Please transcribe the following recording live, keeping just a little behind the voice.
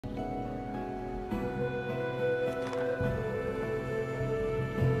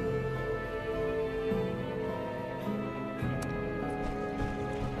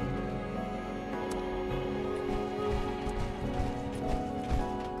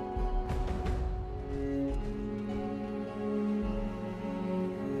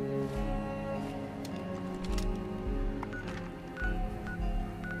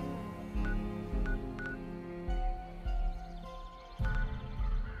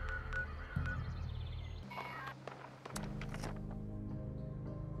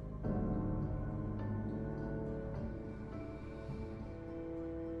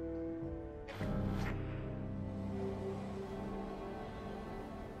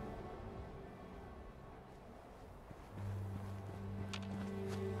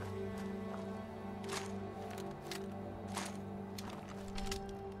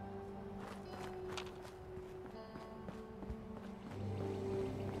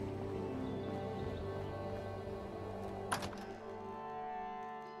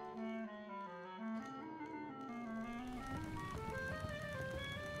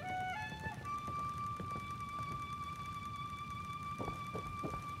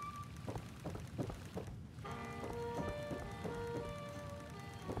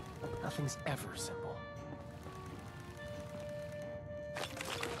Nothing's ever simple.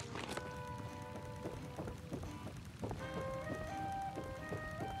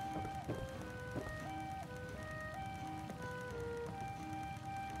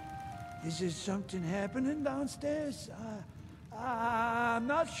 Is there something happening downstairs? I'm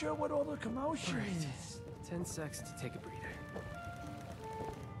not sure what all the commotion is. 10 secs to take a breather.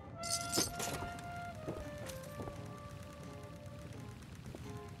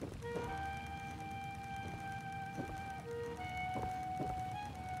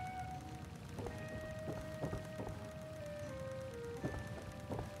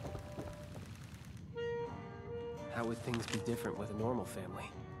 How would things be different with a normal family?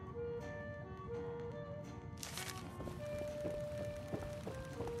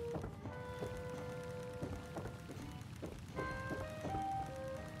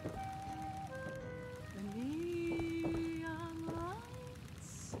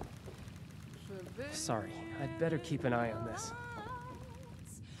 Sorry, I'd better keep an eye on this.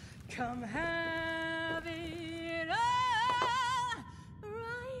 Come have it all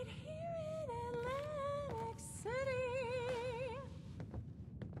right here in Atlantic City.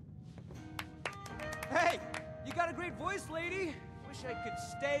 Hey, you got a great voice, lady. Wish I could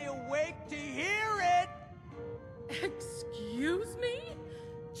stay awake to hear it. Excuse me?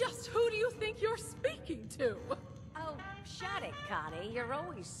 Just who do you think you're speaking to? Oh, shut it, Connie. You're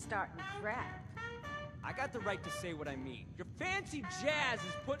always starting crap. I got the right to say what I mean. Your fancy jazz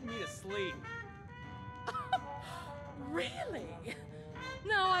is putting me to sleep. Really?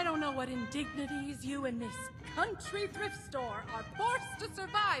 Now I don't know what indignities you and this country thrift store are forced to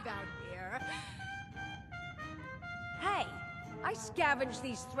survive out here. Hey, I scavenged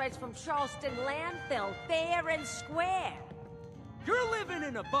these threads from Charleston landfill, fair and square. You're living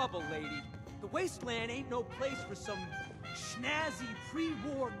in a bubble, lady. The wasteland ain't no place for some snazzy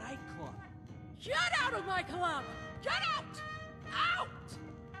pre-war nightclub. Get out of my club! Get out! Out!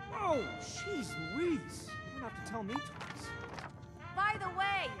 Whoa, jeez Louise. You don't have to tell me twice. By the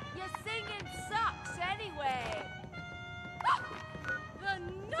way, your singing sucks anyway. Ah! The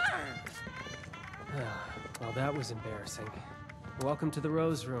nerve! Well, that was embarrassing. Welcome to the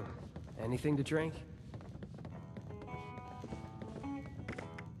Rose Room. Anything to drink?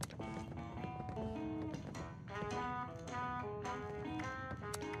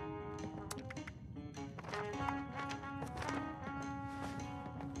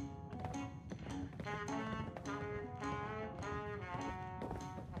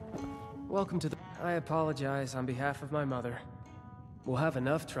 Welcome to the... I apologize on behalf of my mother. We'll have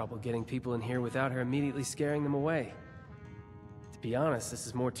enough trouble getting people in here without her immediately scaring them away. To be honest, this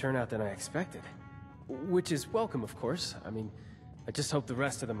is more turnout than I expected. Which is welcome, of course. I mean, I just hope the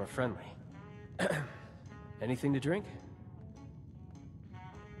rest of them are friendly. Anything to drink?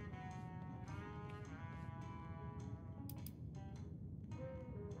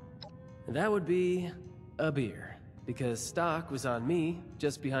 That would be a beer. Because stock was on me,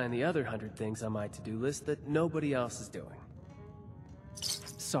 just behind the other 100 things on my to-do list that nobody else is doing.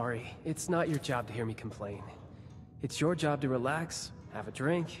 Sorry, it's not your job to hear me complain. It's your job to relax, have a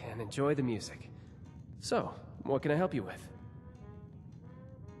drink, and enjoy the music. So, what can I help you with?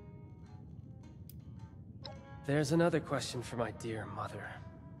 There's another question for my dear mother.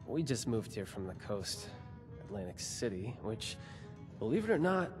 We just moved here from the coast, Atlantic City, which, believe it or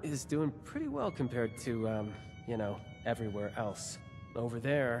not, is doing pretty well compared to, you know, everywhere else. Over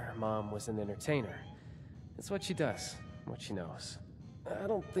there, Mom was an entertainer. It's what she does, what she knows. I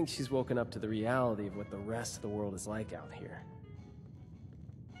don't think she's woken up to the reality of what the rest of the world is like out here.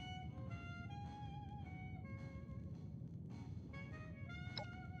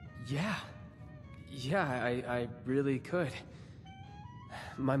 Yeah, I really could.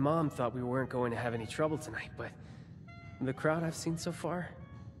 My mom thought we weren't going to have any trouble tonight, but the crowd I've seen so far,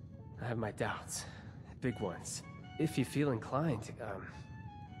 I have my doubts. Big ones. If you feel inclined,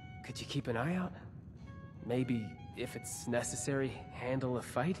 could you keep an eye out? Maybe, if it's necessary, handle a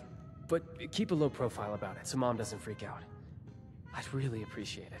fight? But keep a low profile about it so Mom doesn't freak out. I'd really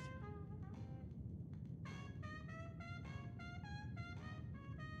appreciate it.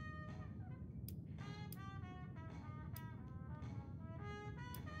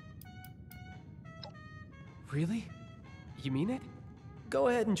 Really? You mean it? Go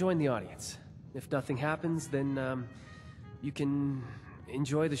ahead and join the audience. If nothing happens, then, you can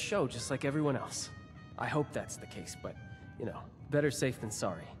enjoy the show just like everyone else. I hope that's the case, but, you know, better safe than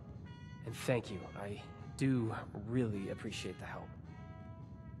sorry. And thank you. I do really appreciate the help.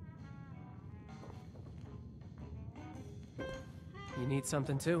 You need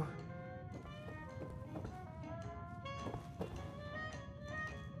something too?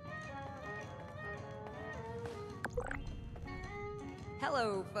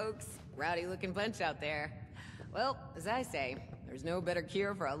 Hello, folks. Rowdy looking bunch out there. Well, as I say, there's no better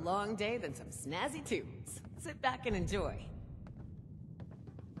cure for a long day than some snazzy tunes. Sit back and enjoy.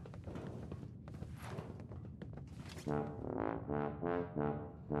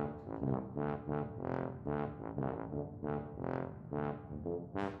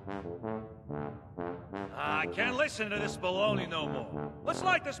 I can't listen to this baloney no more. Let's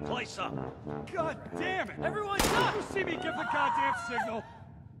light this place up. God damn it! Everyone stop! You see me give the goddamn signal?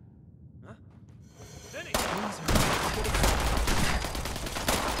 Huh? Vinny!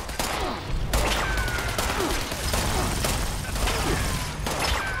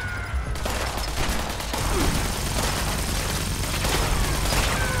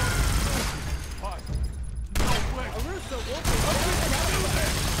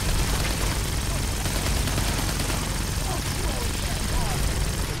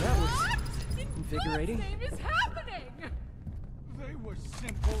 Invigorating. What is happening? They were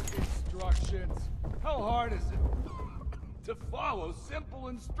simple instructions. How hard is it to follow simple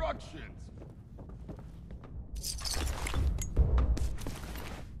instructions?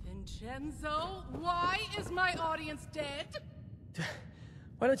 Vincenzo, why is my audience dead?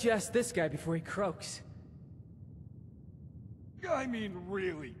 Why don't you ask this guy before he croaks? I mean,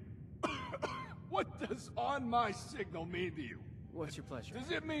 really? What does on my signal mean to you? What's your pleasure?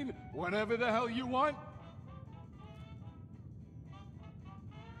 Does it mean whatever the hell you want?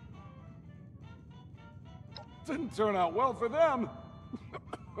 Didn't turn out well for them.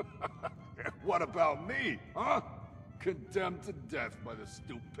 What about me, huh? Condemned to death by the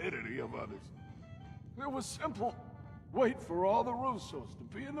stupidity of others. It was simple. Wait for all the Russos to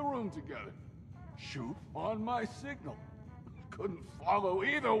be in the room together. Shoot on my signal. Couldn't follow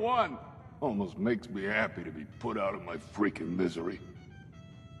either one. Almost makes me happy to be put out of my freaking misery.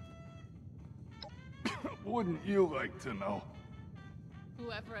 Wouldn't you like to know?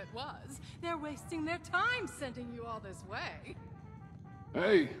 Whoever it was, they're wasting their time sending you all this way.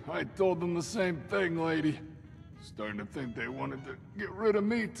 Hey, I told them the same thing, lady. Starting to think they wanted to get rid of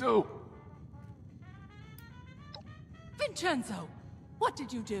me, too. Vincenzo, what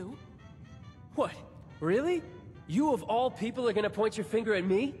did you do? What? Really? You of all people are gonna point your finger at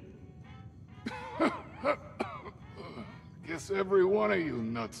me? Guess every one of you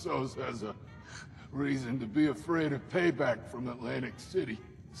nutsos has a reason to be afraid of payback from Atlantic City.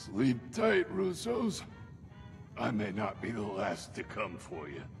 Sleep tight, Russos. I may not be the last to come for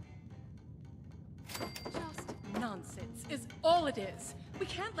you. Just nonsense is all it is. We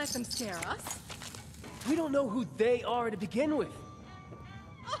can't let them scare us. We don't know who they are to begin with.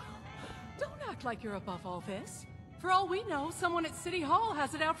 Oh, don't act like you're above all this. For all we know, someone at City Hall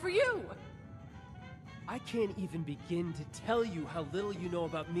has it out for you. I can't even begin to tell you how little you know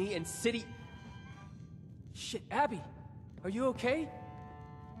about me and City... Shit, Abby, are you okay?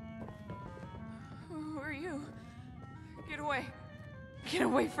 Who are you? Get away. Get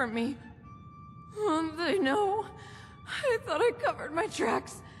away from me. They know. I thought I covered my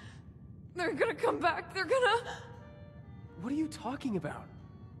tracks. They're gonna come back. They're gonna... What are you talking about?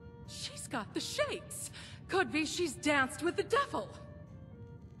 She's got the shakes. Could be she's danced with the devil.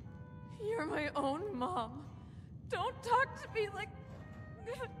 You're my own mom. Don't talk to me like...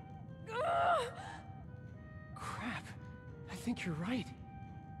 Crap. I think you're right.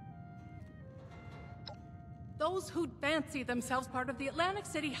 Those who fancy themselves part of the Atlantic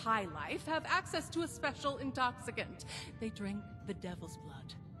City high life have access to a special intoxicant. They drink the devil's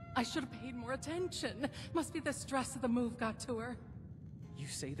blood. I should have paid more attention. Must be the stress of the move got to her. You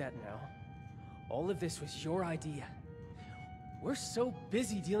say that now. All of this was your idea. We're so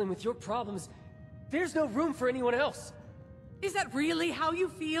busy dealing with your problems, there's no room for anyone else. Is that really how you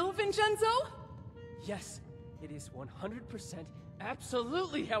feel, Vincenzo? Yes, it is 100%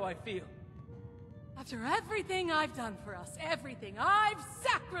 absolutely how I feel. After everything I've done for us, everything I've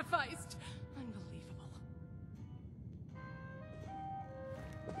sacrificed. Unbelievable.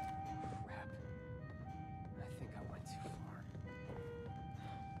 Crap. I think I went too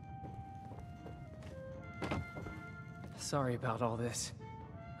far. Sorry about all this.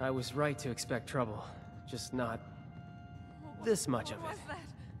 I was right to expect trouble, just not this much of it. What was that?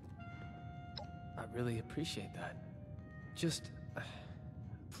 I really appreciate that. Just,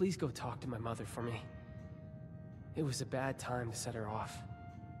 please go talk to my mother for me. It was a bad time to set her off.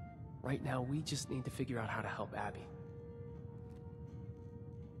 Right now, we just need to figure out how to help Abby.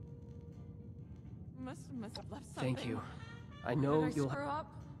 Must have left something. Thank you. I know Did I you'll... screw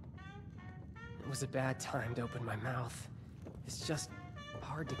up? It was a bad time to open my mouth. It's just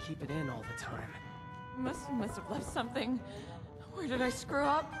hard to keep it in all the time. Must have left something. Where did I screw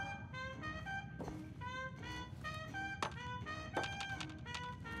up?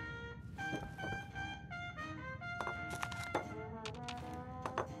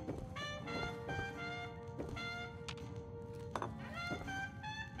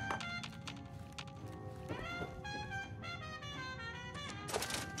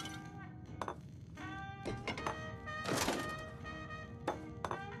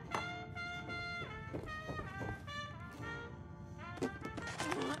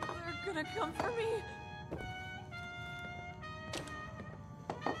 gonna come for me.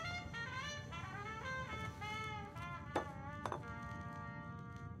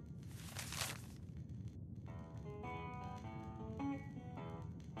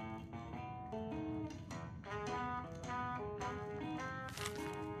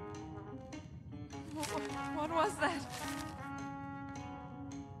 What was that?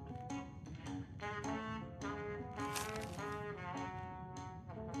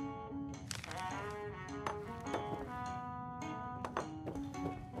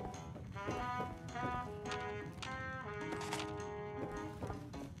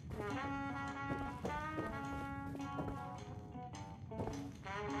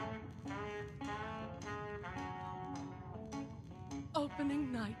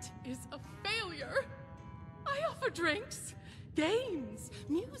 Opening night is a failure. I offer drinks, games,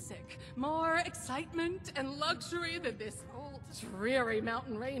 music, more excitement and luxury than this old, dreary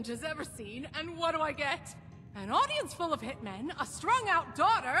mountain range has ever seen, and what do I get? An audience full of hitmen, a strung-out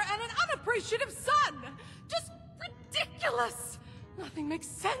daughter, and an unappreciative son! Just ridiculous! Nothing makes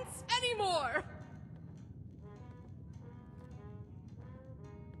sense anymore!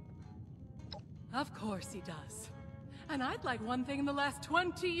 Of course he does. And I'd like one thing in the last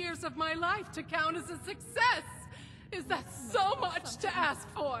 20 years of my life to count as a success! Is that so much to ask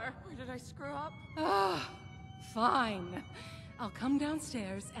for? Or did I screw up? Fine. I'll come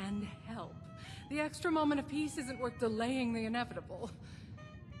downstairs and help. The extra moment of peace isn't worth delaying the inevitable.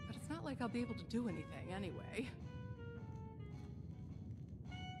 But it's not like I'll be able to do anything anyway.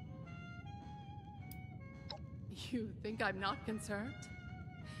 You think I'm not concerned?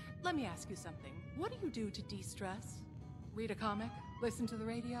 Let me ask you something. What do you do to de-stress? Read a comic? Listen to the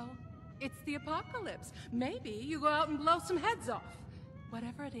radio? It's the apocalypse. Maybe you go out and blow some heads off.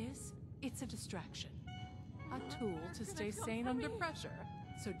 Whatever it is, it's a distraction. A tool to stay sane under pressure.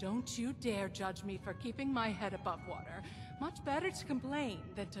 So don't you dare judge me for keeping my head above water. Much better to complain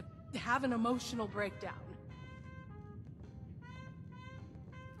than to have an emotional breakdown.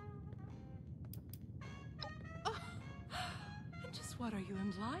 Oh, and just what are you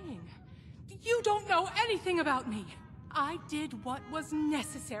implying? You don't know anything about me. I did what was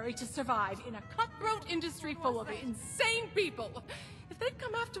necessary to survive in a cutthroat industry full of insane people. If they'd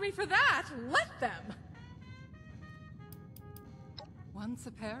come after me for that, let them. Once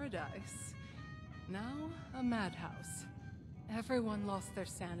a paradise, now a madhouse. Everyone lost their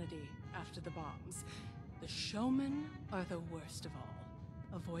sanity after the bombs. The showmen are the worst of all.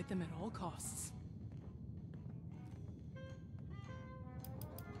 Avoid them at all costs.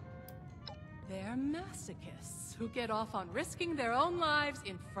 They're masochists who get off on risking their own lives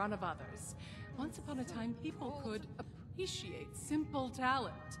in front of others. Once upon a time, people could appreciate simple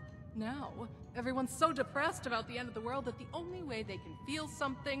talent. Now, everyone's so depressed about the end of the world that the only way they can feel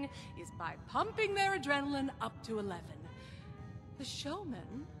something is by pumping their adrenaline up to 11. The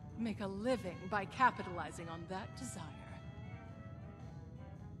showmen make a living by capitalizing on that desire.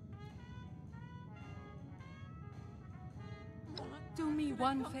 Do me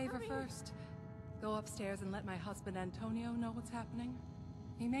one favor first. Go upstairs and let my husband Antonio know what's happening.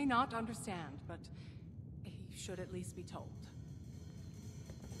 He may not understand, but he should at least be told.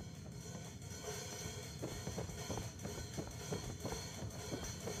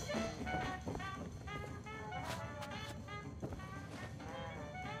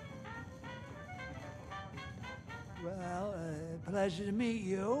 Well, pleasure to meet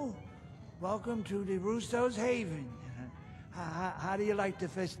you. Welcome to the Russo's Haven. How do you like the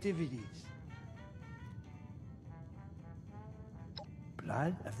festivities?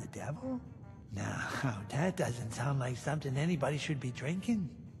 Blood of the devil? No, that doesn't sound like something anybody should be drinking.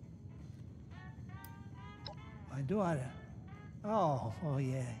 My daughter. Oh,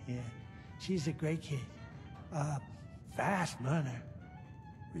 yeah. She's a great kid. Fast learner.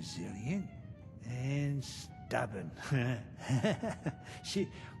 Resilient. And stubborn.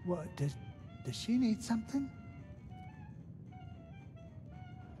 Does she need something?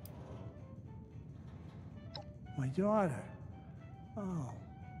 My daughter.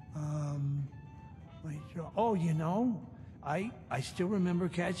 Oh, you know, I still remember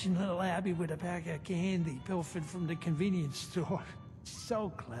catching little Abby with a pack of candy pilfered from the convenience store. So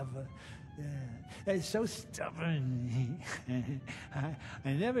clever. And so stubborn.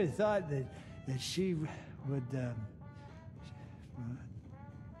 I never thought that she would,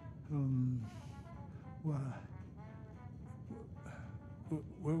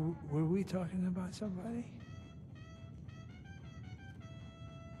 were we talking about somebody?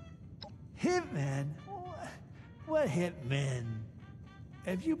 Hitman? What hitman?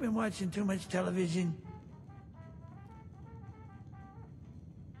 Have you been watching too much television?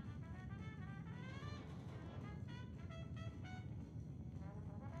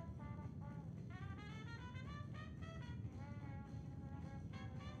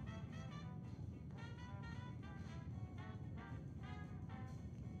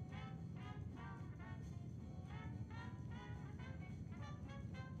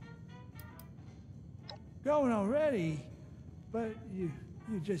 Going already? But you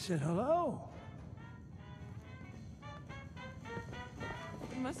just said hello.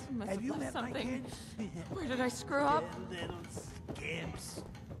 Must Have have you left met my something. kids? Where did I screw up? Little scamps.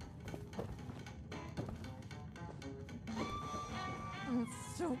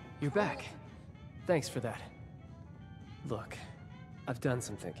 It's so You're back. Thanks for that. Look, I've done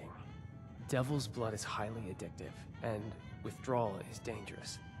some thinking. Devil's blood is highly addictive, and withdrawal is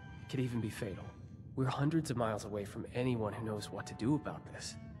dangerous. It could even be fatal. We're hundreds of miles away from anyone who knows what to do about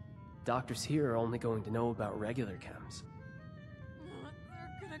this. Doctors here are only going to know about regular chems.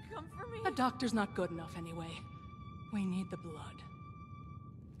 They're gonna come for me. A doctor's not good enough anyway. We need the blood.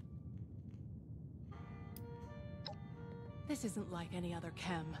 This isn't like any other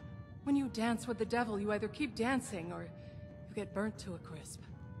chem. When you dance with the devil, you either keep dancing or you get burnt to a crisp.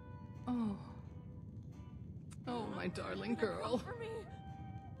 Oh. Oh, my darling girl. For me.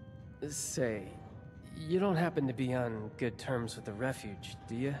 Say, you don't happen to be on good terms with the refuge,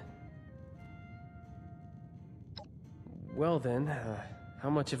 do you? Well then, how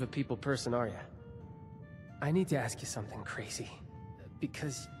much of a people person are you? I need to ask you something crazy.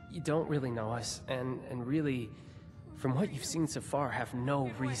 Because you don't really know us, and really, from what you've seen so far, have no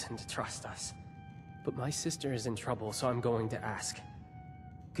reason to trust us. But my sister is in trouble, so I'm going to ask.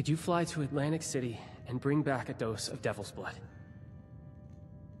 Could you fly to Atlantic City and bring back a dose of Devil's Blood?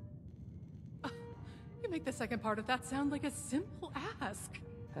 You make the second part of that sound like a simple ask.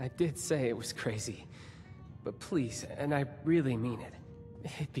 I did say it was crazy. But please, and I really mean it,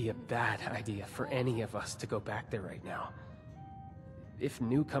 it'd be a bad idea for any of us to go back there right now. If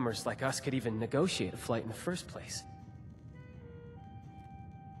newcomers like us could even negotiate a flight in the first place.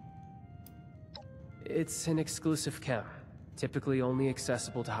 It's an exclusive chem, typically only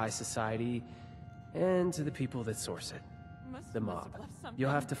accessible to high society and to the people that source it. The mob.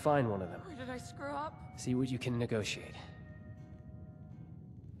 You'll have to find one of them. Where did I screw up? See what you can negotiate.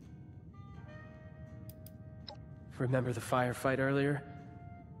 Remember the firefight earlier?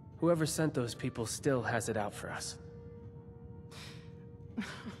 Whoever sent those people still has it out for us.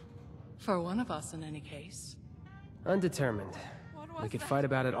 For one of us, in any case. Undetermined. What was We could that? fight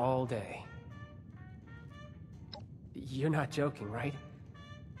about it all day. You're not joking, right?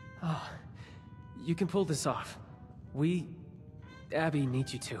 Oh, you can pull this off. Abby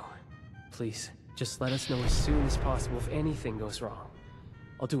needs you to. Please, just let us know as soon as possible if anything goes wrong.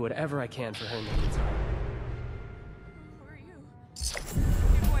 I'll do whatever I can for her in the meantime. Who are you?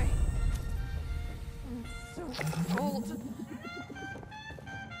 Get away. I'm so cold.